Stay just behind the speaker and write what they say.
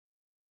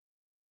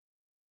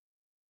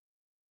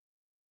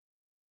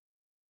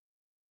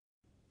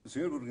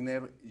Señor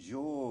Bruckner,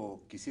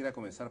 yo quisiera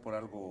comenzar por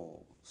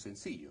algo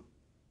sencillo,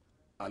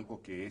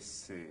 algo que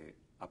es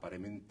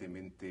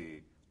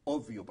aparentemente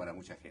obvio para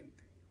mucha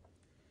gente.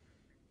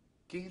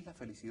 ¿Qué es la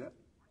felicidad?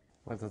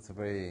 Well, that's a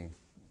very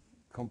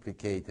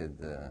complicated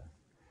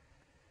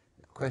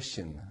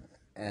question.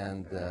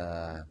 And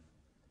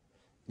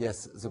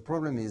yes, the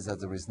problem is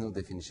that there is no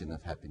definition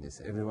of happiness.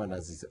 Everyone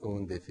has his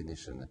own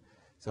definition.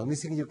 So the only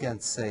thing you can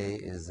say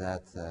is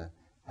that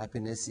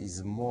happiness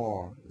is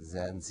more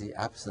than the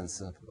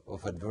absence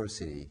of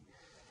adversity.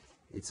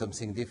 It's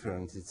something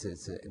different.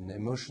 It's an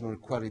emotional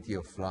quality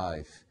of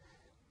life.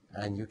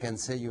 And you can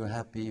say you're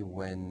happy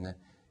when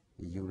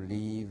you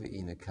live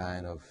in a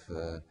kind of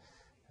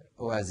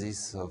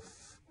oasis of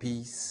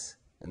peace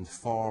and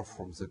far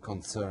from the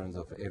concerns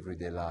of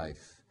everyday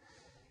life.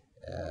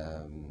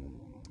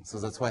 So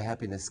that's why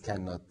happiness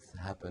cannot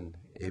happen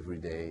every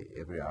day,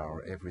 every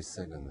hour, every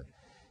second.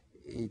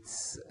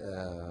 It's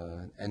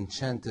an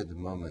enchanted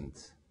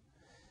moment,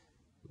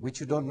 which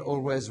you don't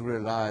always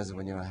realize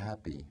when you're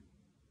happy.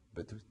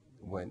 But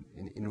when,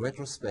 in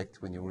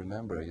retrospect, when you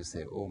remember, you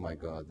say, oh my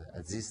God,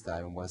 at this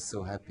time I was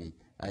so happy.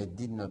 I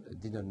did not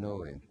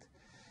know it.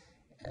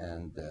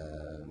 And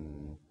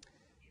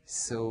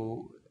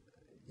so,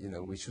 you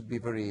know, we should be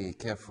very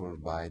careful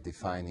by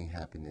defining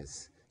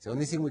happiness. The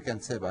only thing we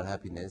can say about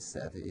happiness is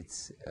that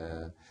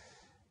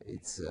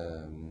it's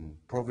a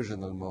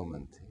provisional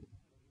moment.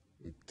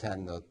 It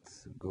cannot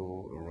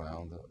go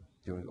around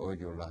during all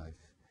your life.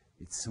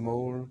 It's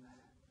small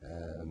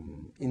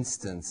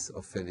instance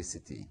of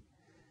felicity,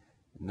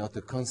 not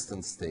a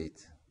constant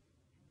state.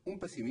 Un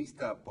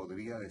pesimista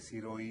podría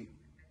decir hoy,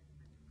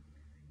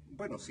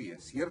 bueno, sí,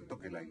 es cierto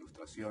que la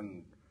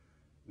Ilustración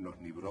nos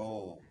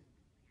libró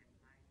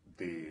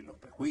de los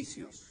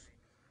prejuicios,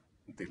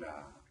 de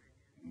la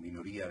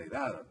minoría de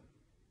edad,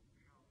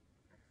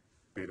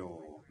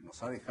 pero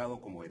nos ha dejado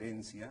como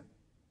herencia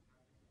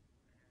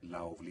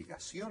la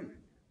obligación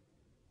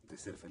de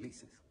ser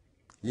felices.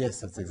 Yes,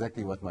 that's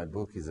exactly what my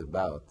book is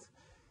about.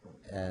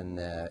 And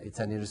it's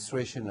an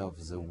illustration of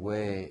the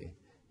way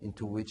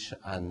into which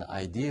an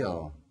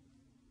ideal,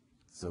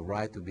 the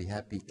right to be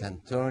happy, can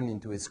turn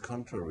into its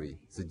contrary,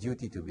 the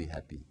duty to be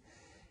happy.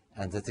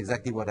 And that's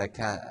exactly what I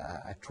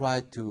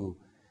try to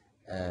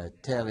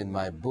tell in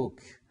my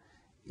book,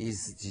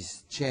 is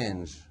this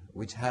change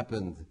which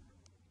happened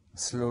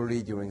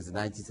slowly during the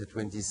 19th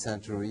and 20th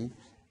century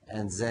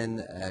and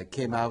then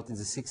came out in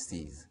the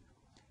 60s.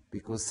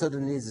 Because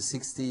suddenly in the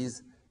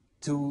 60s,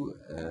 two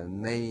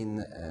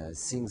main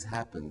things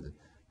happened.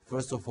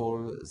 First of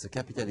all, the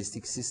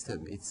capitalistic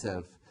system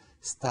itself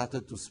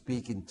started to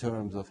speak in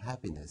terms of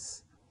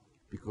happiness,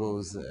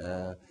 because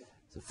the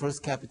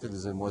first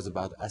capitalism was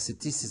about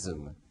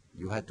asceticism.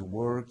 You had to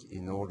work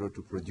in order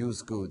to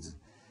produce goods.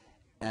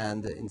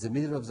 And in the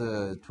middle of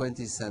the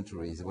 20th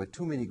century, there were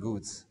too many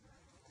goods,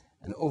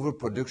 an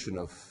overproduction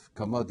of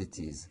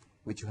commodities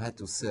which you had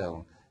to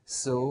sell.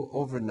 So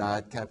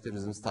overnight,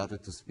 capitalism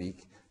started to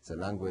speak the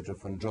language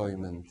of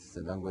enjoyment,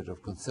 the language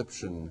of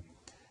consumption.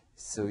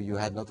 So you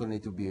had not only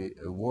to be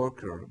a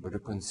worker, but a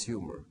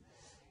consumer.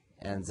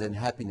 And then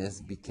happiness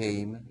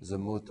became the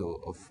motto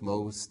of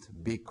most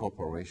big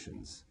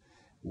corporations.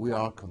 We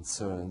are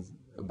concerned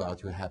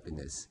about your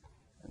happiness.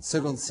 And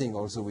second thing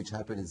also which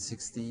happened in the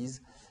 60s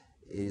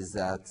is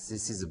that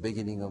this is the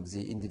beginning of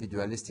the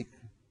individualistic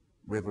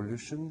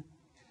revolution,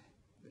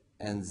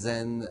 and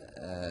then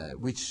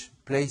which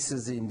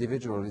places the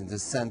individual in the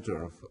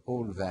center of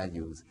all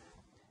values.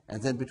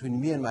 And then between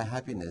me and my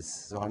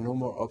happiness, there are no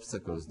more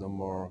obstacles, no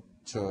more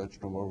church,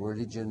 no more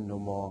religion, no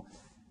more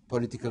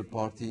political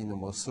party, no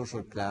more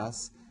social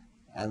class,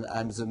 and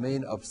I'm the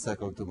main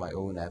obstacle to my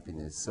own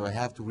happiness. So I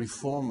have to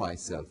reform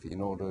myself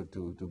in order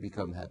to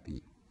become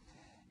happy.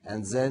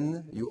 And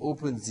then you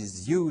open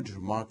this huge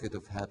market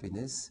of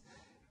happiness,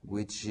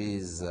 which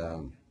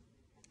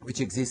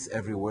exists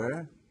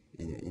everywhere,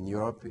 in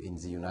Europe, in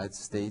the United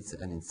States,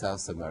 and in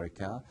South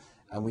America,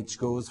 and which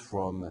goes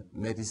from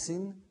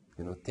medicine,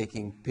 you know,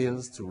 taking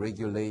pills to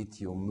regulate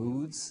your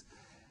moods,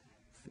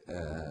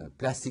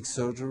 plastic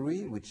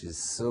surgery, which is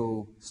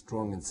so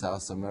strong in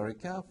South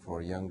America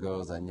for young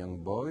girls and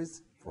young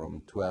boys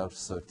from 12,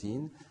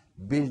 13,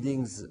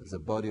 building the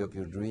body of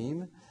your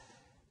dream,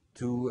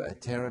 to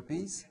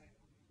therapies,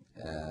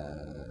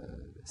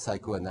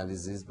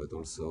 psychoanalysis, but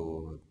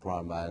also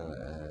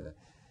primal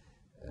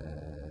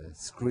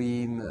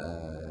scream,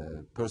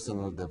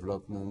 personal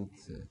development,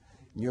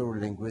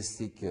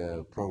 neuro-linguistic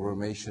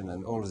programmation,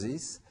 and all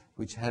this,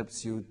 which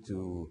helps you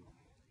to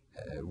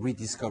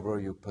rediscover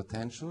your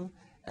potential.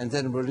 And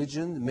then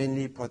religion,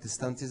 mainly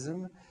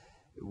Protestantism,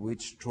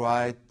 which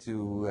tried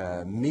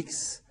to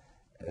mix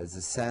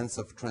the sense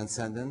of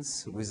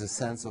transcendence with a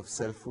sense of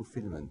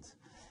self-fulfillment.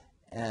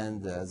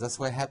 And that's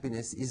why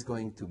happiness is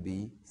going to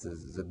be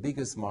the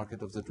biggest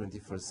market of the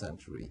 21st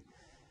century.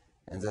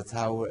 And that's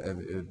how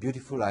a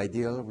beautiful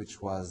ideal,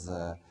 which was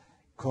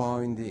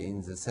coined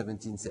in the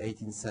 17th,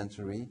 18th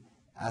century,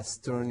 has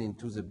turned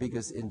into the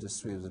biggest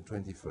industry of the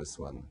 21st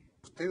one.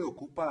 Usted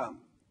ocupa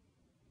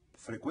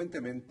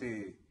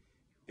frecuentemente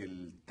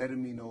el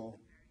término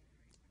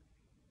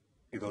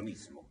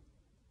hedonismo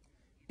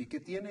y que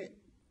tiene,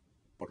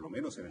 por lo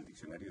menos en el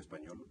diccionario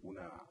español,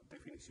 una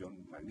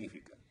definición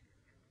magnífica: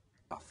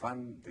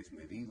 afán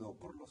desmedido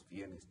por los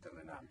bienes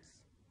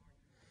terrenales.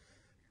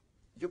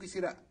 Yo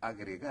quisiera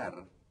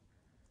agregar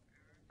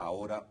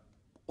ahora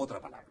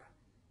otra palabra,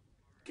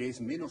 que es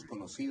menos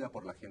conocida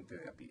por la gente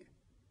de a pie: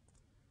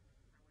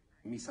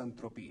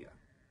 misantropía,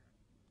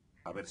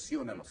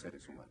 aversión a los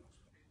seres humanos.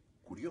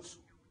 Curioso,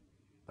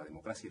 la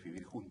democracia es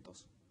vivir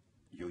juntos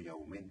y hoy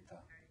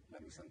aumenta la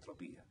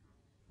misantropía.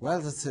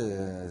 Well, that's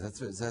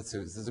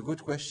a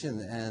good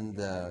question, and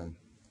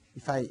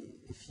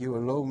if you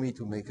allow me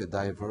to make a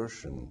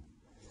diversion,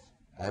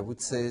 I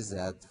would say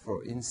that,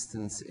 for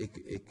instance,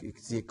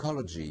 the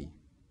ecology,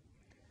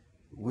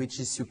 which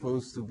is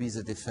supposed to be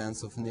the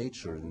defense of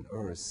nature and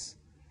Earth,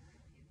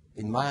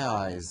 in my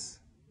eyes,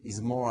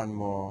 is more and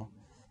more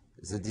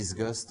the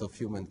disgust of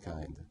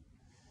humankind.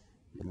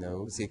 You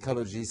know, the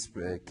ecologists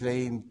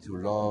claim to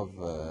love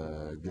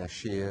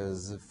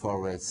glaciers,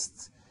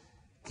 forests,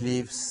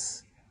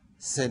 cliffs,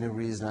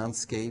 sceneries,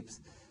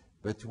 landscapes,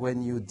 but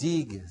when you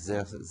dig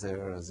their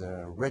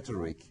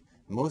rhetoric,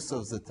 most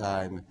of the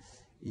time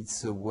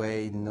it's a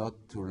way not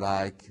to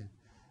like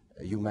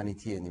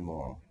humanity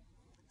anymore.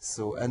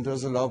 So under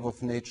the love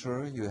of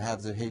nature, you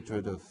have the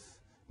hatred of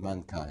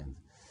mankind.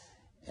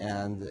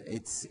 And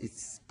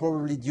it's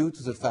probably due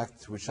to the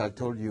fact, which I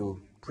told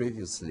you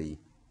previously,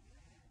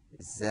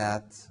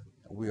 that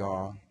we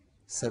are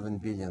 7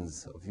 billion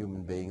of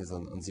human beings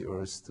on the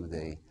earth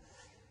today.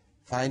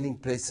 Finding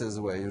places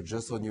where you're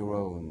just on your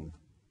own,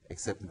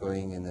 except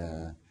going in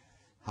the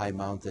high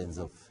mountains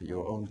of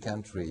your own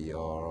country,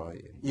 or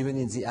even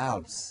in the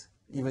Alps,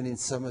 even in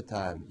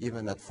summertime,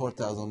 even at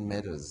 4,000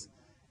 meters,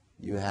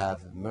 you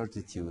have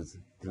multitudes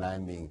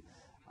climbing.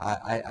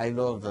 I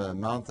love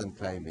mountain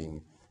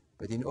climbing,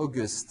 but in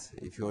August,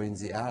 if you're in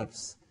the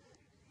Alps,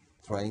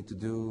 trying to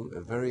do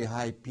a very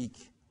high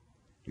peak,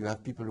 you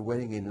have people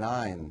waiting in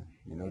line,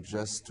 you know,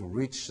 just to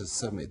reach the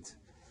summit.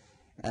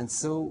 And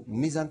so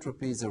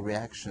misanthropy is a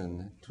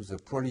reaction to the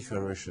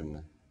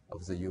proliferation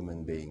of the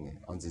human being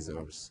on this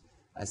earth.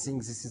 I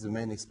think this is the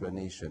main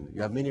explanation.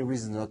 You have many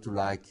reasons not to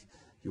like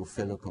your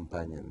fellow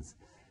companions,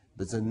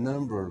 but the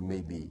number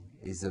maybe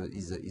is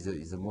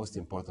the most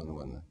important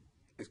one.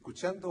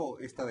 Escuchando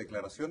esta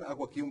declaración,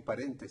 hago aquí un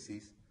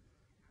paréntesis.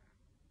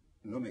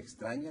 No me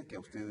extraña que a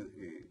usted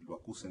lo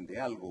acusen de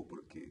algo,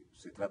 porque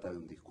se trata de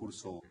un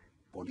discurso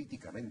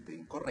políticamente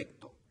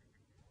incorrecto.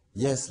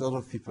 Yes, a lot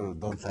of people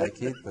don't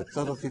like it, but a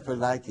lot of people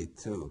like it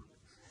too.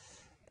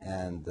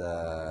 And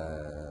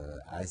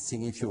I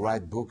think if you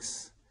write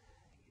books,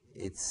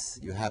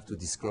 you have to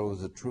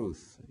disclose the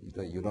truth.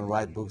 You don't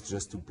write books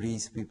just to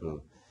please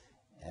people.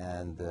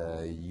 And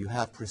you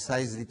have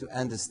precisely to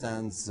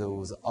understand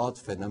those odd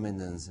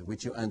phenomena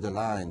which you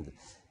underlined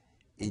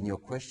in your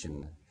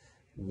question.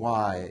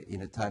 Why,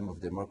 in a time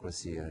of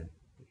democracy,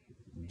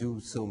 do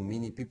so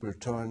many people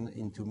turn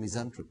into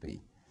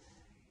misanthropy?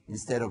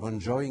 Instead of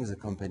enjoying the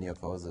company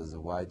of others,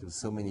 why do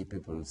so many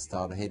people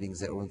start hating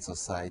their own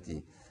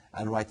society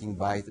and writing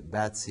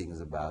bad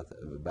things about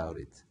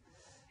it?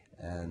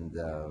 And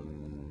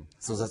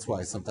so that's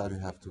why sometimes you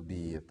have to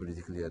be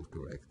politically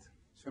incorrect.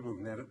 Señor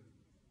Bruckner,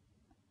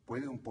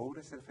 ¿puede un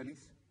pobre ser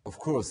feliz? Of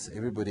course,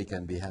 everybody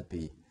can be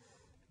happy,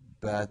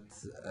 but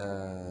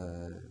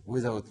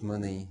without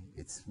money,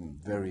 it's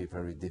very,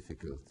 very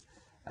difficult.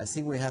 I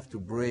think we have to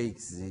break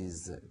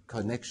this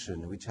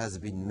connection which has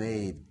been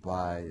made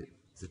by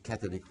the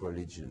Catholic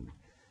religion,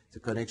 the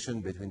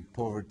connection between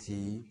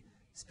poverty,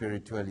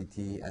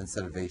 spirituality, and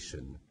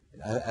salvation.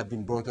 I've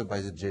been brought up by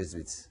the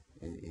Jesuits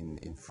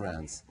in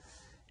France,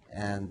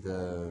 and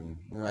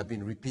I've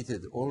been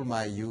repeated all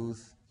my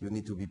youth: you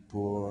need to be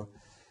poor,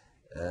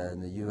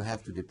 and you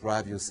have to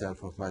deprive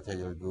yourself of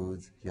material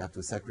goods, you have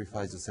to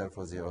sacrifice yourself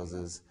for the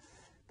others.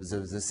 But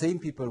the same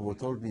people who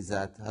told me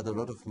that had a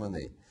lot of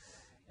money.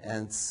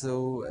 And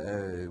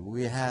so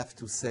we have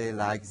to say,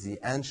 like the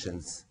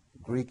ancient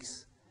Greek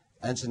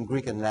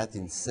and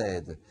Latin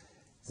said,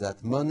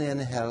 that money and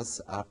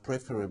health are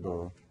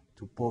preferable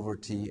to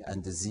poverty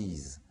and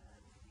disease.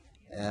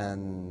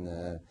 And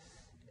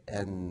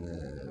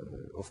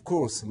of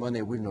course,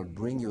 money will not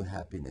bring you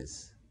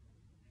happiness,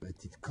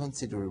 but it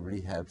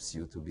considerably helps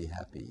you to be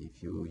happy.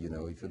 If you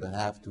don't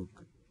have to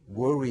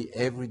worry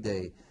every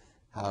day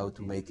how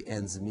to make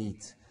ends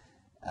meet,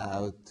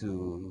 how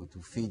to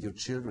feed your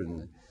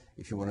children.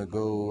 If you want to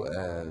go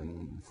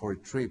for a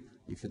trip,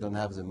 if you don't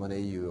have the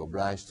money, you're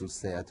obliged to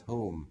stay at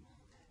home.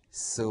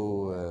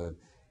 So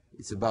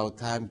it's about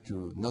time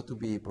not to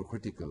be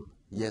hypocritical.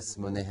 Yes,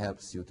 money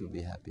helps you to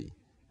be happy,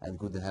 and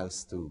good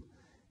health too.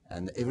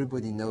 And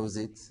everybody knows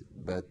it,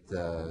 but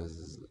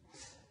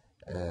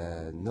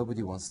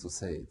nobody wants to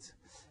say it.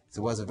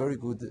 There was a very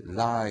good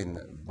line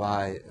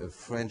by a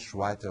French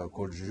writer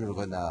called Jules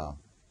Renard.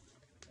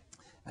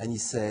 And he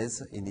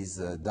says in his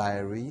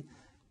diary,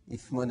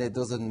 if money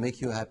doesn't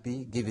make you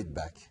happy, give it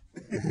back.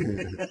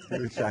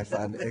 Which I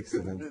find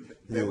excellent.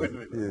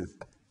 Yes.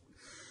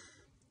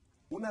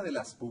 Una de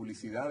las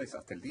publicidades,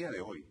 hasta el día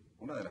de hoy,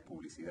 una de las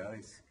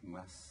publicidades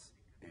más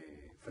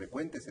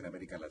frecuentes en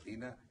América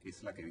Latina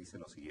es la que dice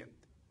lo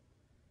siguiente: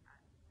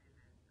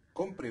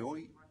 compre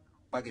hoy,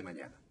 pague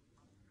mañana.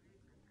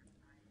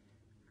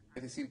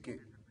 Es decir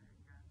que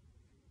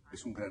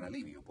es un gran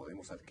alivio,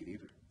 podemos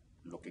adquirir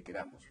lo que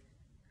queramos.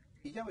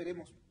 Y ya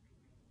veremos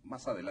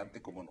más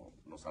adelante cómo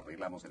nos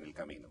arreglamos en el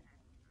camino.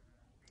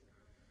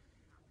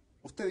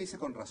 Usted dice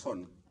con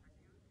razón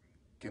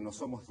que no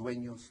somos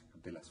dueños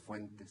de las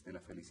fuentes de la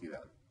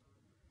felicidad,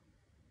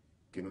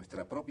 que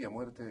nuestra propia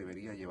muerte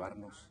debería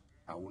llevarnos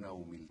a una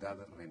humildad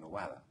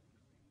renovada.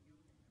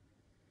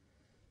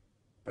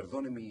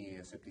 Perdone mi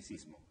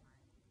escepticismo.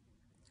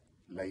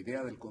 La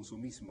idea del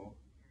consumismo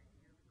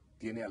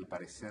tiene al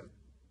parecer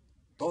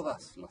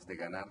todas las de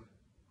ganar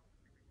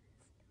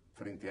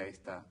frente a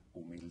esta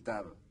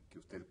humildad que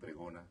usted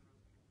pregona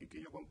y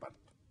que yo comparto.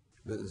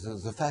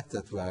 The fact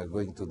that we are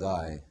going to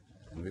die,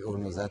 and we all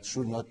know that,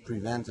 should not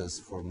prevent us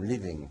from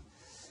living.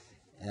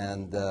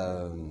 And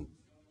the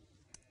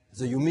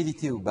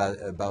humility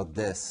about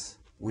death,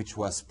 which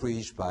was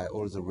preached by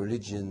all the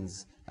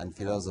religions and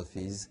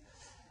philosophies,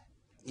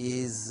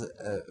 is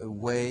a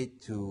way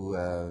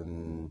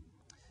to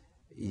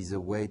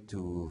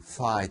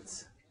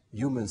fight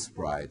human's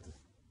pride.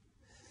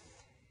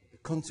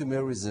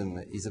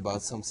 Consumerism is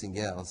about something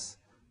else.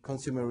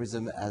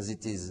 Consumerism, as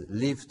it is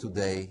lived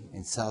today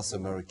in South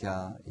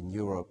America, in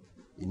Europe,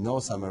 in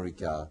North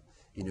America,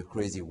 in a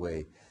crazy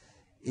way,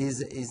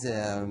 is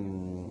a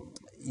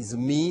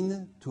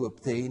mean to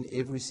obtain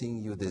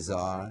everything you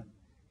desire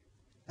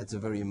at the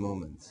very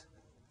moment.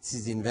 This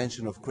is the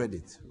invention of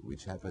credit,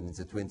 which happened in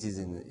the 20s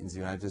in the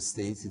United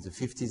States, in the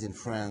 50s in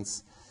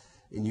France,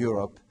 in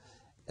Europe,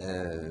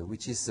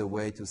 which is a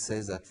way to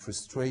say that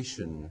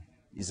frustration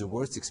is the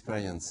worst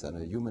experience that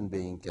a human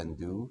being can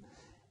do,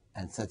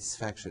 and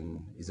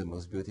satisfaction is the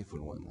most beautiful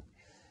one.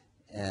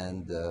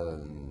 And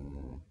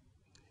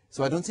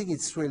so I don't think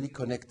it's really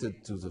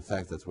connected to the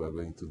fact that we're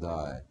going to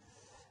die.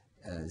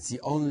 The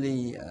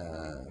only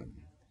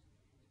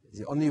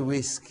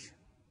risk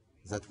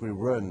that we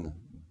run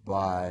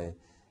by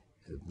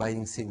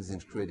buying things in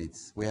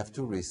credits, we have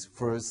two risks.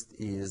 First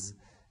is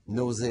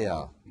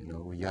nausea.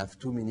 You have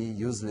too many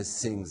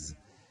useless things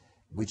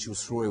which you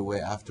throw away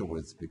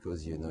afterwards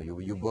because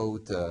you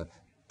bought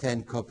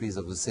 10 copies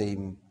of the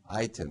same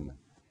item,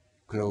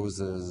 clothes,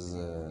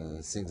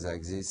 things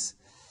like this.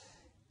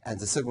 And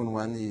the second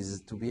one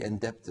is to be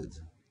indebted.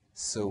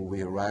 So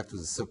we arrived to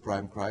the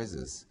subprime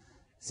crisis.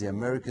 The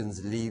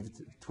Americans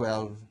lived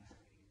 12,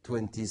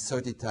 20,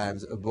 30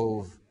 times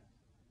above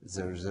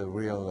the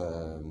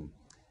real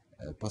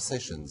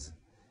possessions.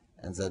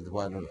 And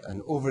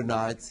and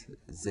overnight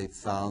they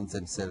found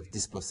themselves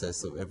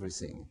dispossessed of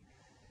everything.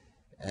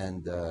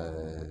 And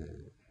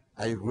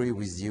I agree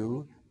with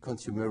you,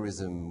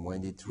 consumerism,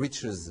 when it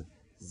reaches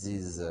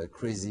this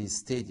crazy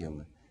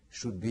stadium,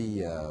 should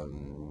be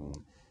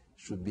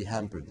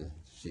hampered.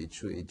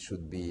 It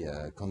should be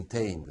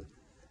contained,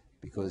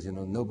 because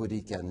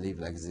nobody can live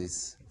like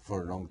this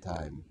for a long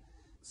time.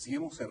 Si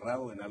hemos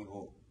errado en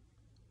algo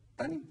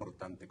tan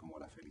importante como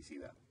la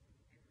felicidad,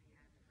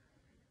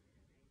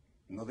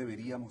 ¿no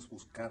deberíamos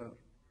buscar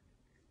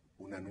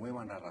una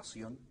nueva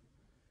narración?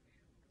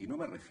 Y no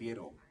me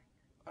refiero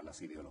a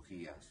las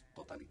ideologías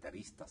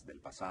totalitaristas del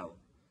pasado,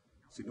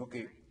 sino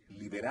que,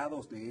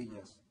 liberados de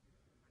ellas,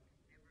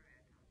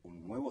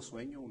 un nuevo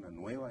sueño, una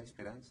nueva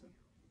esperanza.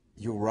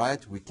 You're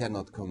right, we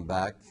cannot come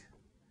back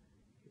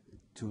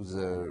to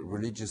the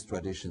religious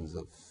traditions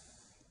of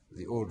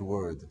the old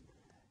world.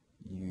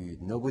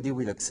 Nobody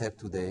will accept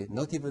today,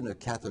 not even a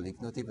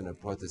Catholic, not even a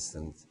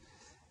Protestant,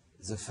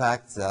 the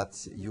fact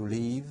that you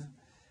live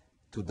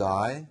to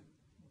die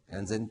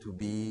and then to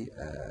be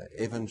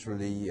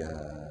eventually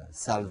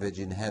salvaged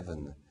in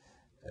heaven,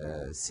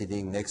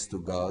 sitting next to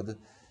God,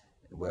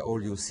 where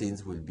all your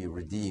sins will be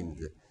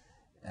redeemed.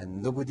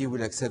 And nobody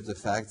will accept the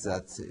fact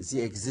that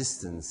the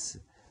existence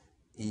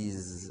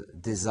is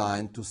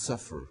designed to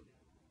suffer.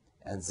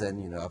 And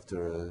then,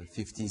 after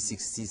 50,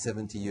 60,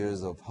 70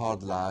 years of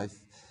hard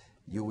life,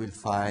 you will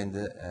find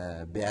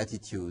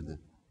beatitude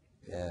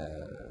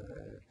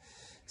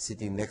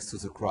sitting next to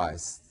the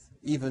Christ.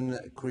 Even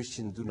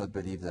Christians do not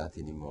believe that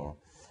anymore.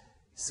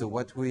 So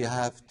what we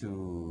have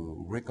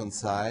to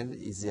reconcile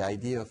is the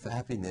idea of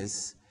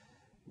happiness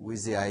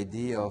with the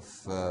idea of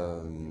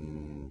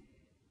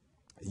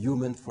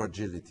human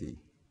fragility,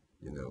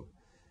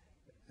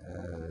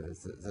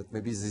 that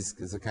maybe this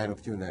is a kind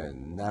of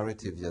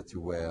narrative that you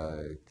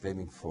were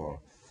claiming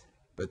for.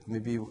 But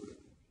maybe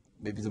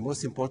the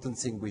most important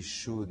thing we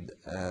should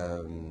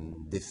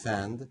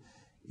defend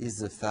is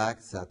the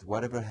fact that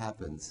whatever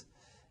happens,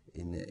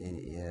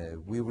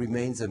 we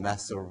remain the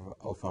master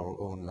of our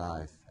own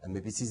life. And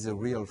maybe this is the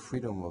real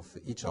freedom of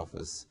each of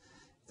us,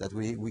 that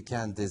we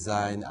can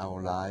design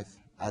our life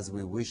as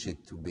we wish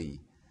it to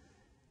be.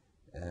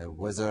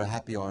 Whether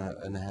happy or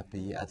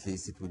unhappy, at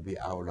least it will be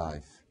our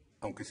life.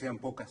 Aunque sean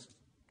pocas,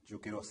 yo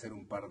quiero hacer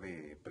un par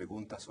de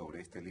preguntas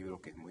sobre este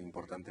libro que es muy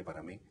importante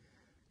para mí,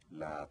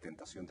 La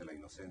tentación de la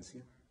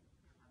inocencia,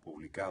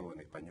 publicado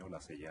en español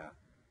hace ya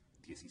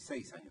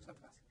 16 años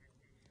atrás.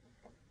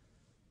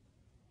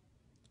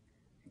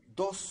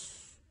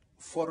 dos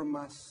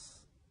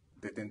formas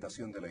de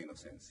tentación de la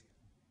inocencia.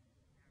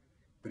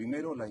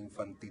 Primero, la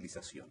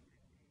infantilización.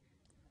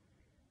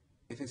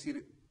 Es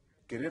decir,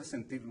 querer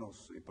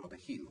sentirnos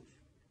protegidos.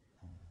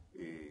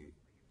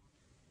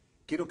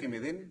 Quiero que me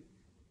den,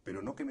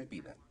 pero no que me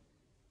pidan.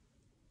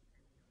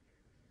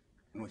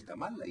 No está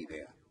mal la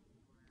idea.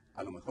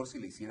 A lo mejor si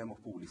le hiciéramos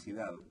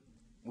publicidad,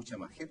 mucha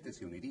más gente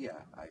se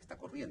uniría a esta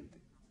corriente.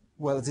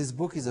 Well, this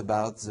book is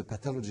about the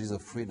pathologies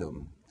of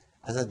freedom.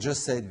 As I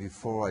just said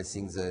before, I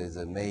think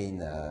the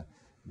main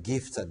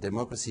gift that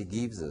democracy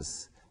gives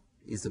us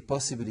is the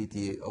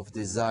possibility of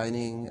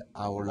designing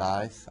our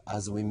life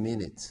as we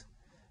mean it.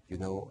 You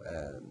know,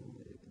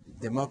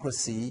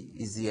 democracy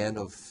is the end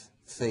of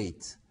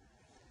fate.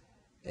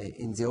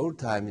 In the old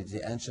time, in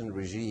the ancient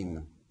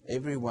regime,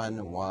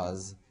 everyone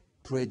was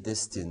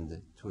predestined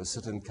to a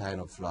certain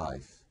kind of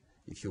life.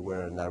 If you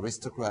were an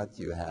aristocrat,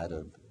 you had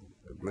a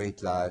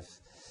great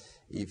life.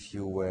 If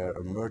you were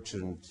a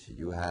merchant,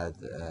 you had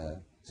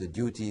the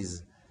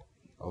duties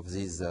of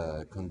this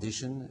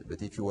condition.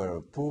 But if you were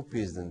a poor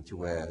peasant, you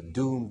were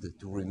doomed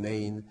to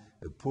remain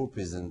a poor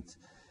peasant,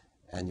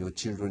 and your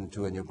children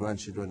too, and your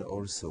grandchildren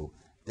also.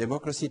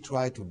 Democracy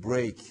tried to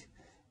break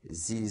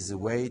this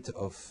weight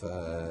of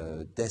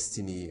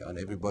destiny on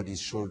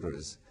everybody's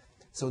shoulders.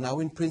 So now,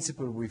 in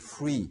principle, we're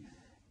free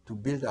to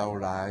build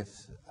our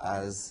life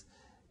as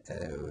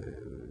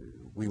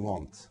we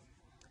want.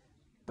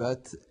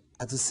 But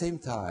at the same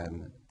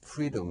time,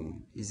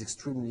 freedom is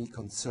extremely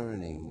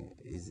concerning,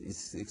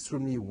 is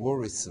extremely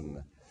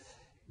worrisome,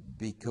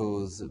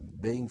 because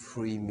being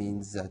free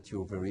means that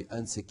you're very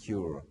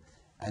insecure.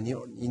 And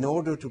in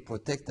order to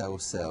protect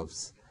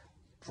ourselves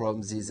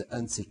from this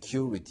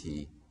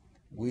insecurity,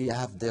 we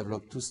have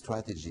developed two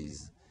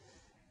strategies: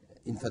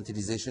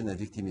 infantilization and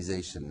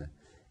victimization.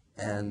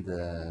 And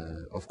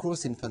of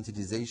course,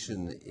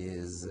 infantilization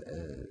is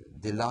a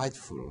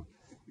delightful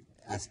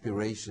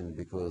aspiration,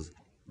 because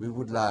we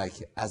would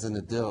like, as an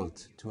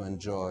adult, to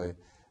enjoy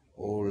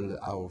all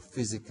our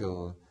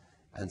physical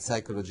and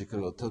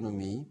psychological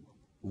autonomy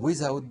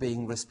without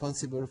being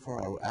responsible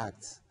for our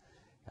acts.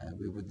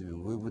 We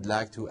would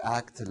like to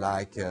act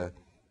like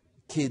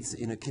kids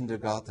in a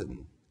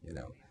kindergarten, you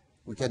know.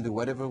 We can do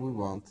whatever we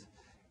want,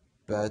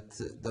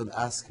 but don't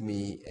ask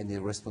me any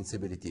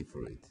responsibility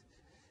for it.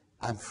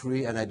 I'm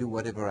free and I do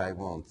whatever I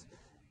want.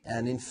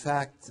 And in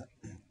fact,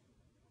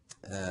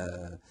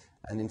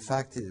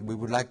 we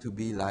would like to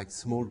be like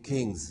small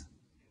kings.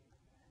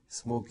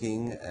 Small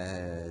king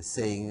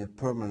saying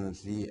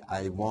permanently,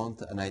 I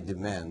want and I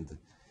demand.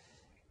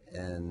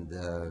 And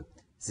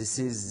this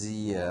is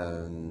the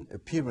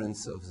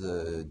appearance of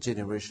the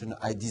generation,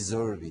 I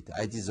deserve it,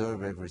 I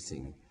deserve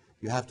everything.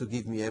 You have to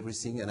give me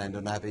everything, and I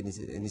don't have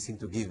anything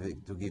to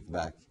give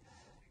back.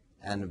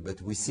 But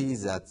we see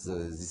that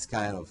this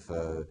kind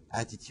of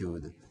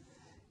attitude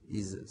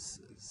is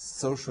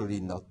socially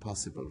not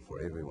possible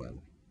for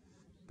everyone,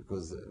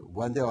 because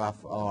one day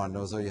or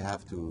another you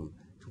have to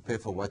pay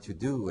for what you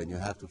do, and you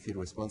have to feel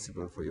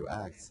responsible for your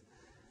acts.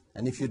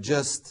 And if you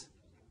just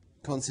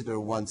consider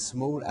one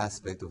small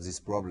aspect of this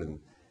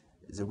problem,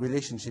 the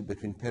relationship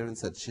between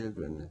parents and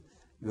children.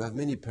 You have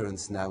many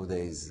parents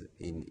nowadays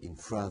in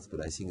France,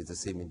 but I think it's the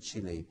same in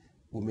Chile,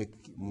 who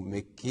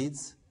make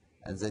kids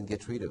and then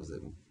get rid of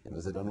them. You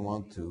know, they don't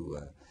want to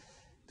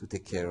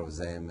take care of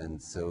them,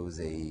 and so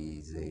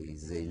they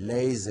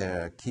lay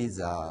their kids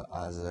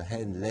as a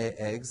hen lay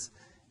eggs,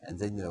 and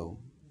then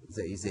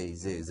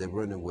they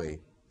run away.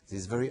 This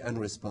is very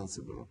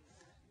unresponsible,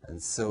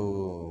 and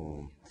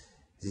so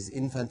this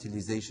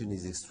infantilization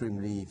is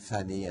extremely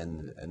funny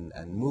and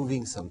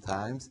moving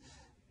sometimes.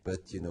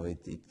 But, you know,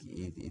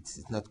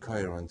 it's not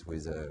coherent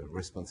with a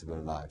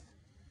responsible life.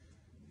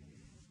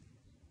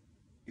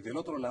 Y del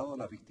otro lado,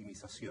 la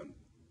victimización.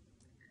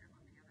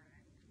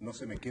 No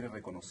se me quiere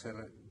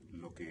reconocer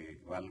lo que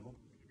valgo.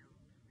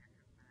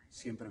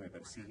 Siempre me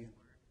persigue.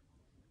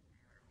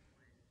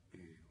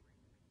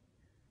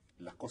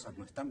 Las cosas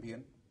no están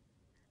bien.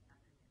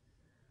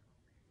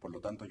 Por lo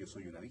tanto, yo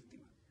soy una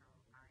víctima.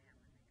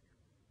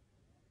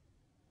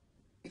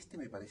 Este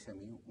me parece a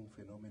mí un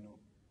fenómeno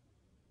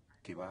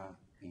que va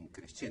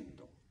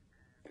increciendo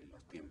en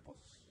los tiempos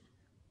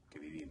que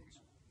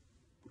vivimos.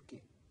 ¿Por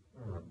qué?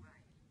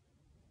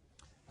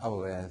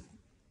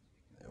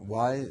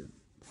 Why?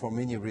 For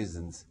many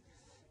reasons.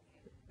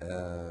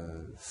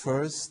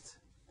 First,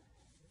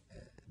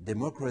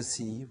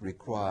 democracy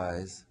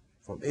requires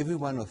from every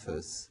one of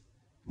us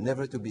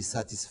never to be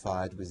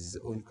satisfied with his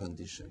own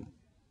condition.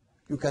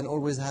 You can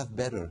always have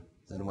better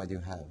than what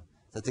you have.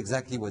 That's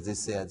exactly what they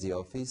say at the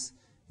office,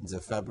 in the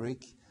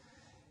fabric.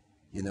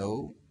 You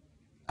know,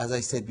 as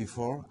I said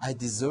before, I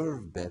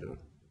deserve better.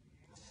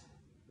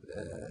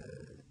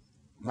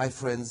 My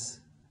friends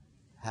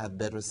have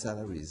better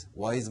salaries.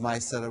 Why is my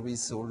salary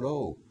so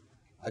low?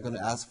 I'm going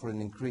to ask for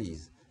an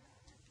increase.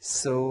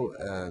 So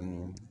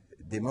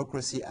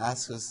democracy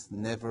asks us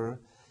never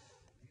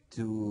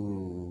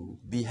to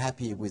be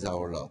happy with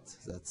our lot.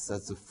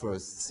 That's the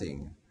first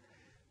thing.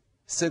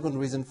 Second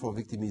reason for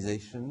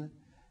victimization,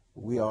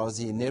 we are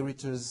the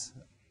inheritors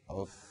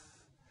of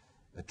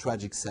a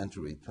tragic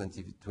century,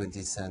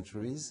 20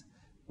 centuries,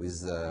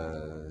 with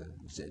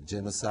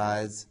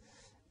genocides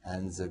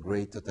and the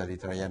great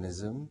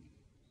totalitarianism.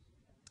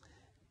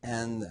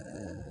 And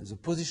the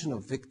position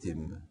of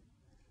victim,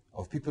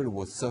 of people who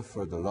have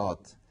suffered a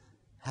lot,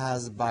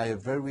 has by a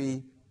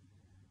very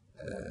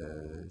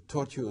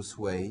tortuous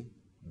way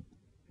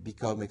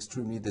become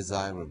extremely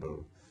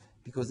desirable.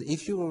 Because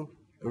if you're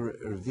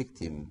a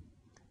victim,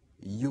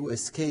 you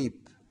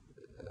escape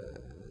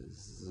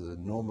the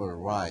normal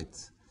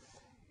right.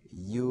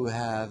 You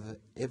have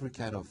every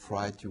kind of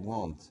right you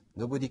want.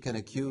 Nobody can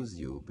accuse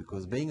you,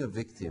 because being a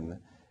victim,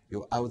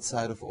 you're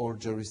outside of all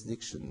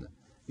jurisdiction.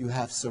 You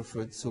have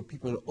suffered, so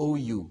people owe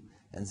you,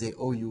 and they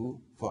owe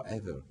you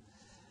forever.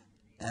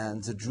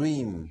 And the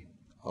dream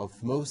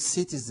of most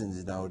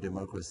citizens in our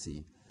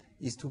democracy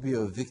is to be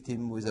a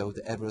victim without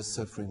ever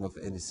suffering of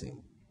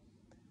anything,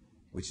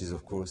 which is,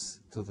 of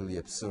course, totally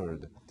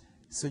absurd.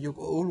 So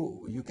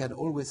you can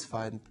always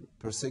find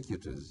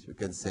persecutors. You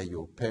can say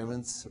your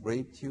parents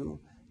raped you,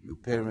 your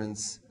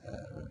parents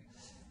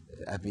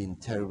have been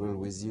terrible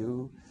with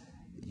you,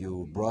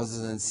 your brothers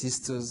and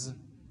sisters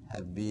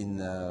have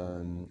been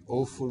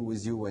awful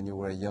with you when you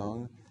were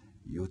young,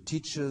 your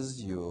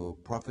teachers, your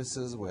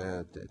professors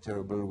were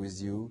terrible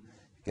with you.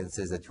 You can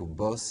say that your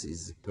boss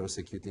is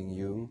persecuting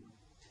you.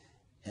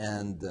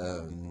 And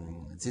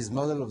this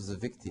model of the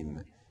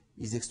victim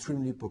is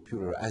extremely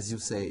popular. As you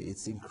say,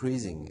 it's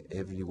increasing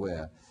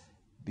everywhere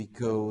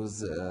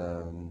because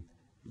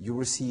you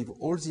receive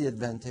all the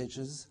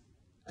advantages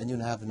and you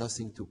have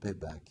nothing to pay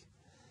back.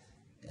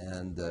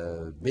 And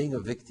being a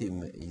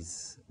victim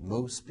is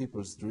most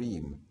people's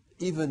dream,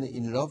 even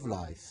in love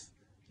life,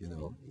 you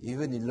know.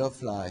 Even in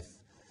love life,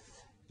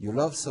 you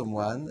love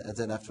someone, and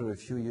then after a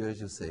few years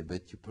you say,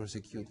 but you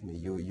persecute me,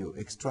 you're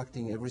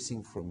extracting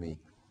everything from me.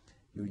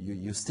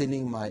 You're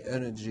stealing my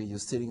energy, you're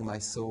stealing my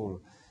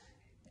soul.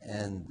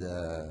 And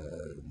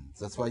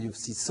that's why you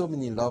see so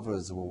many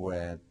lovers who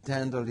were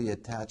tenderly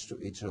attached to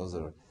each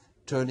other,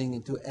 turning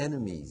into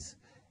enemies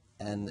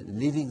and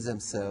leaving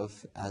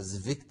themselves as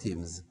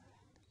victims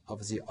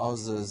of the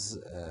other's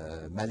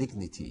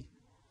malignity.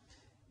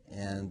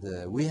 And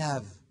we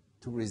have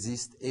to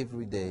resist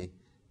every day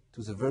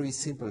to the very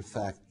simple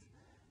fact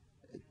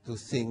to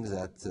think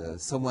that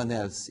someone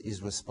else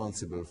is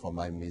responsible for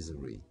my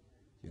misery.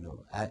 You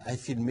know, I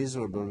feel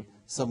miserable,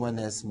 someone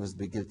else must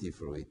be guilty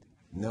for it.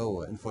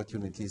 No,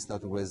 unfortunately, it's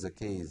not always the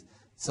case.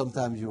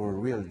 Sometimes you're a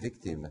real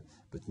victim,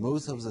 but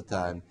most of the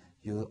time,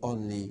 you're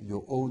only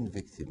your own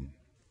victim.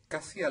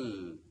 Casi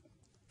al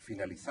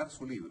finalizar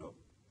su libro,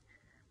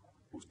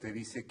 usted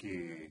dice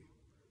que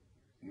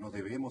no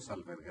debemos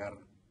albergar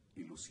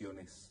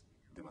ilusiones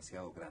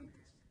demasiado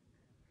grandes,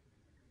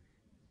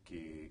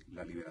 que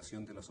la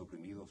liberación de los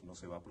oprimidos no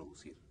se va a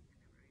producir.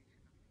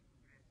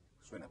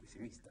 Suena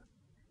pesimista.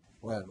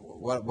 Well,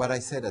 what I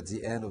said at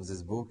the end of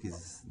this book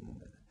is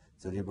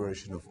the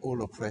liberation of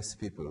all oppressed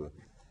people,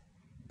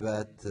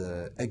 but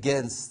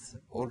against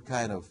all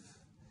kind of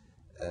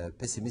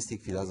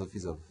pessimistic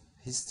philosophies of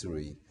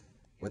history,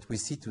 what we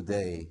see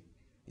today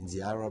in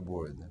the Arab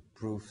world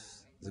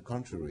proves the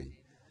contrary.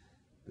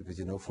 Because,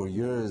 you know, for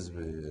years,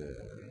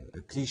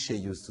 a cliche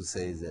used to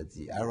say that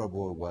the Arab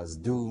world was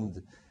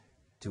doomed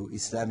to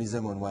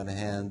Islamism on one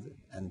hand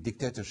and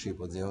dictatorship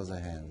on the other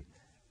hand.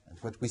 And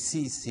what we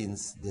see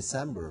since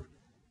December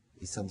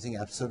is something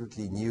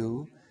absolutely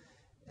new,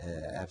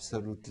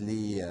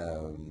 absolutely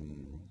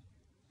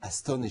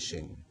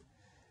astonishing.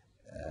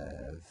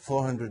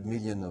 400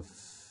 million of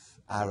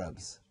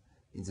Arabs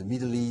in the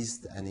Middle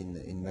East and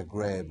in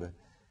Maghreb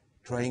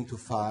trying to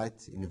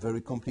fight in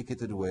very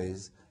complicated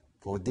ways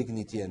for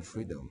dignity and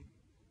freedom.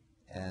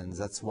 And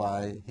that's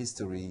why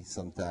history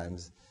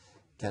sometimes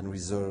can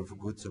reserve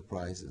good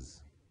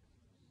surprises.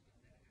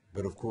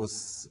 But of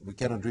course, we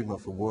cannot dream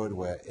of a world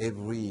where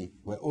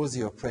all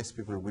the oppressed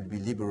people will be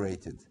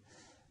liberated.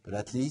 But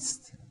at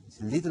least,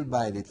 little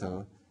by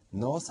little,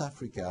 North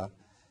Africa,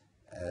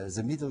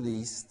 the Middle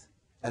East,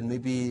 and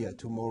maybe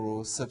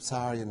tomorrow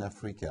Sub-Saharan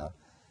Africa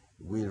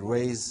will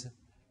raise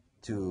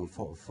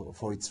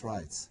for its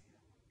rights.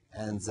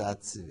 And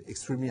that's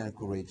extremely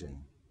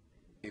encouraging.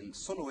 El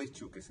solo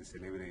hecho que se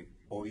celebre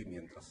hoy,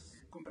 mientras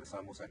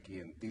conversamos aquí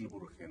en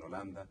Tilburg, en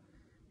Holanda,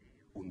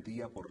 un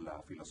día por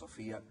la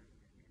filosofía,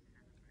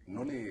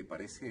 ¿no le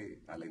parece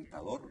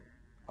alentador,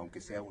 aunque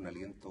sea un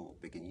aliento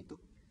pequeñito?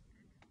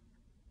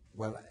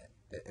 Well,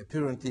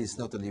 apparently it's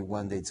not only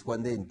one day. It's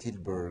one day in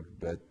Tilburg,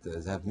 but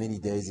they have many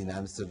days in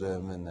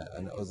Amsterdam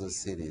and other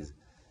cities.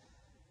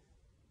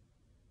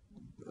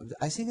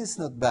 I think it's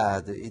not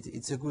bad.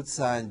 It's a good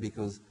sign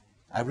because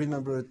I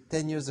remember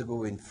 10 years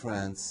ago in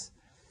France,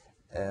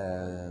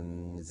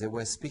 they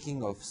were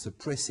speaking of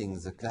suppressing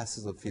the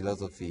classes of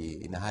philosophy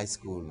in high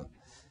school.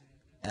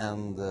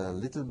 And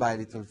little by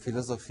little,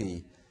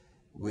 philosophy,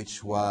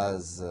 which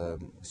was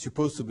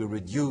supposed to be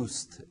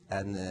reduced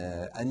and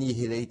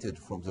annihilated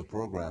from the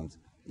programs,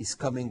 is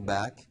coming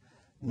back,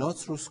 not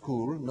through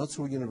school, not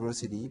through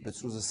university, but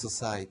through the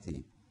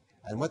society.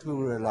 And what we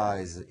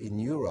realize in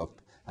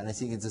Europe, and I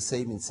think it's the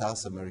same in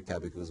South America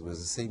because we're the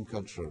same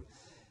culture,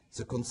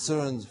 the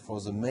concerns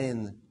for the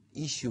main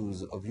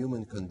issues of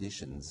human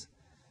conditions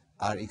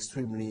are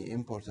extremely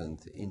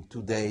important in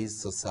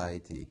today's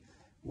society.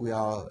 We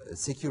are a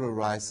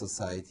secularized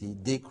society,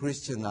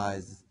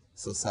 de-Christianized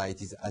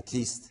societies, at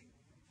least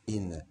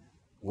in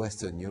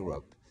Western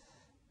Europe.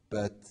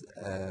 But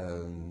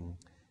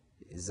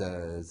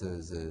the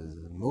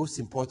most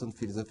important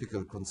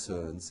philosophical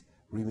concerns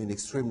remain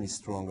extremely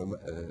strong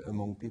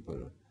among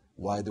people.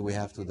 Why do we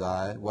have to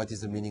die? What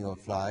is the meaning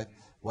of life?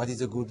 What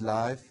is a good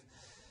life?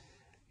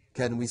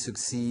 Can we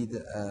succeed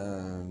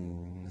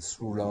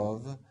through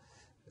love?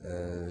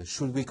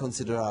 Should we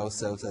consider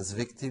ourselves as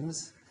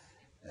victims?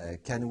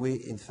 Can we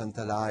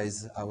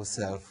infantilize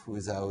ourselves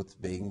without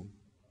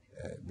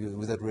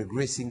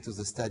regressing to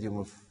the stadium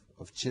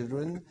of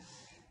children?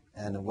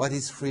 And what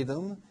is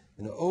freedom?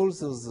 You know, all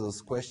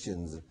those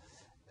questions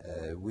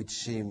which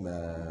seem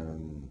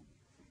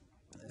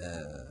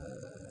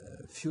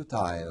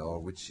futile or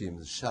which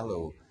seem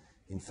shallow,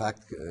 in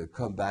fact,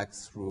 come back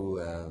through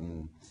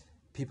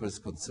people's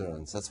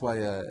concerns. That's why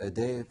a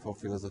day for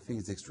philosophy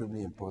is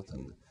extremely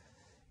important.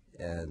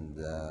 And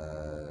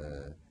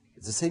the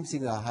same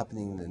things are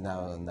happening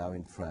now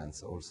in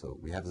France also.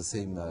 We have the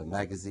same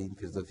magazine,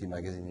 Philosophy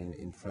magazine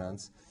in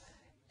France.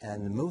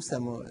 And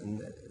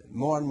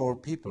more and more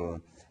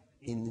people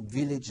in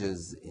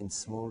villages, in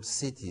small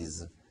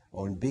cities,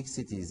 or in big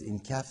cities, in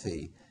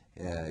cafes,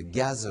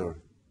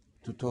 gather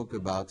to talk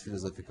about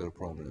philosophical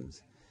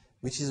problems,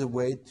 which is a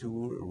way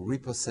to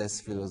repossess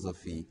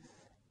philosophy,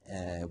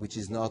 which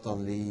is not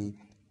only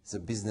the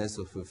business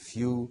of a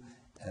few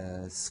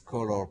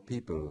scholar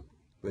people,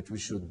 but we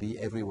should be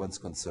everyone's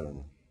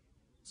concern.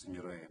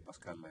 Señor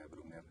Pascal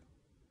Bruckner,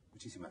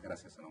 muchísimas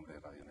gracias en nombre de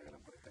Radio Negra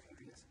por esta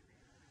gentileza.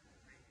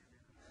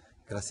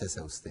 Gracias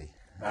a usted.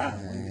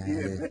 Muy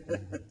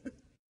bien.